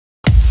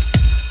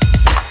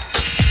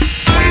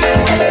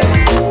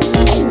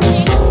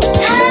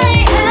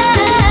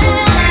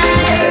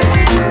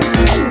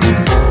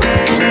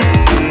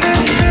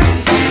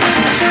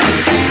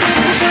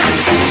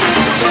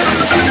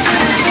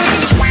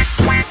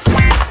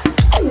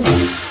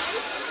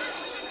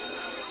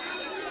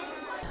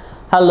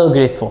Hello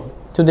grade 4.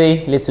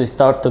 Today let's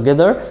start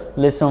together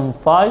lesson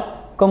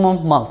 5,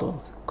 common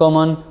multiples.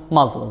 Common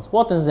multiples.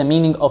 What is the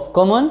meaning of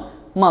common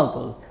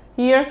multiples?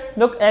 Here,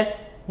 look at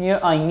here.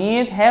 I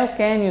need, how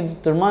can you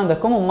determine the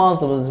common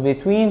multiples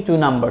between two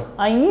numbers?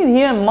 I need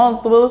here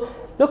multiple.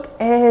 Look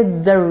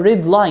at the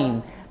red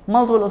line.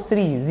 Multiple of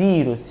 3,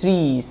 0,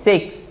 3,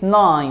 6,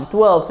 9,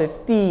 12,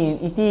 15,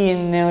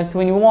 18,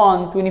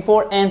 21,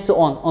 24, and so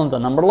on the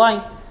number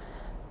line.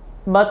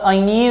 But I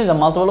need the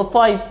multiple of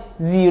 5,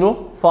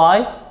 0,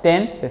 5,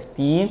 10,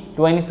 15,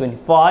 20,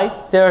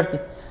 25, 30.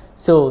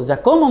 So the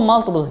common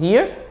multiple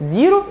here,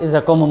 0 is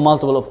the common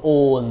multiple of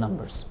all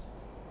numbers.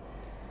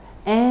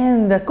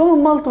 And the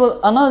common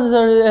multiple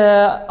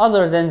another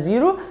other than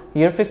 0,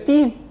 here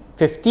 15.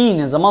 15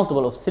 is the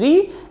multiple of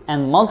 3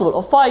 and multiple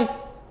of 5.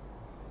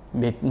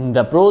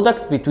 The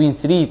product between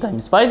 3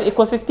 times 5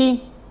 equals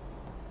 15.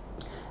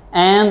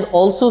 And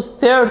also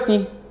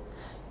 30,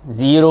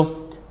 0,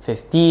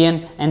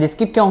 15, and just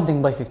keep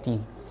counting by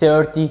 15.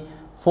 30,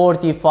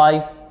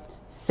 45,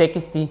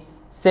 60,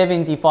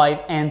 75,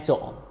 and so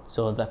on.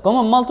 So the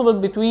common multiple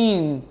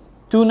between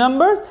two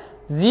numbers,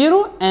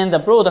 0 and the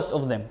product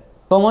of them.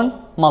 Common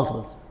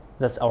multiples.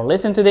 That's our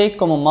lesson today,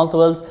 common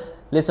multiples,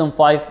 lesson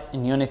 5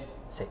 in unit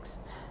 6.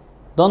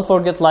 Don't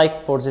forget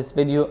like for this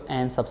video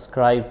and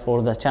subscribe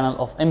for the channel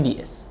of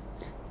MBS.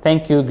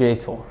 Thank you,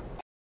 grade 4.